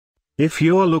If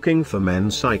you're looking for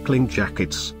men's cycling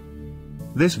jackets,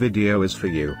 this video is for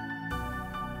you.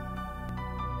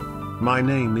 My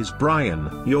name is Brian,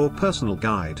 your personal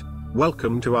guide.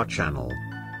 Welcome to our channel.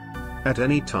 At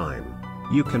any time,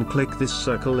 you can click this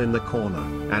circle in the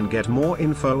corner and get more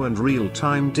info and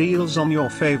real-time deals on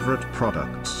your favorite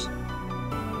products.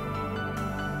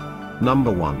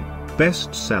 Number 1,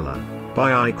 Bestseller,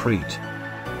 by iCreat.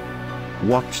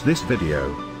 Watch this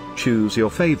video. Choose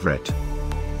your favorite.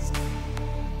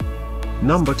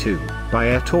 Number 2, by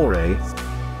Ettore.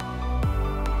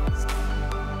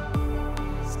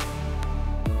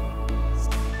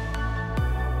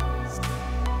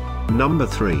 Number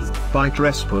 3, by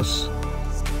Trespass.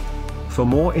 For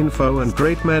more info and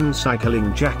great men's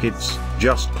cycling jackets,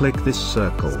 just click this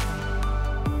circle.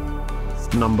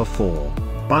 Number 4,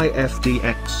 by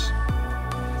FDX.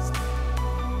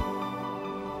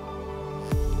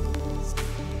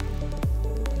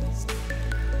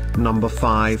 Number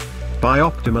 5, by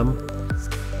Optimum.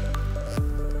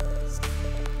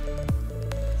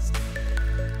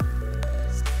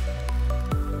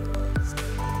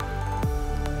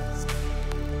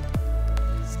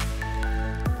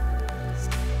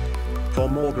 For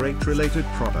more great related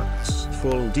products,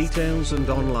 full details and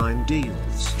online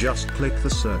deals, just click the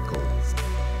circle.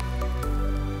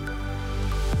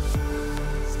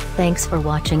 Thanks for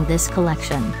watching this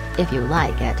collection. If you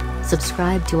like it,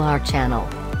 subscribe to our channel.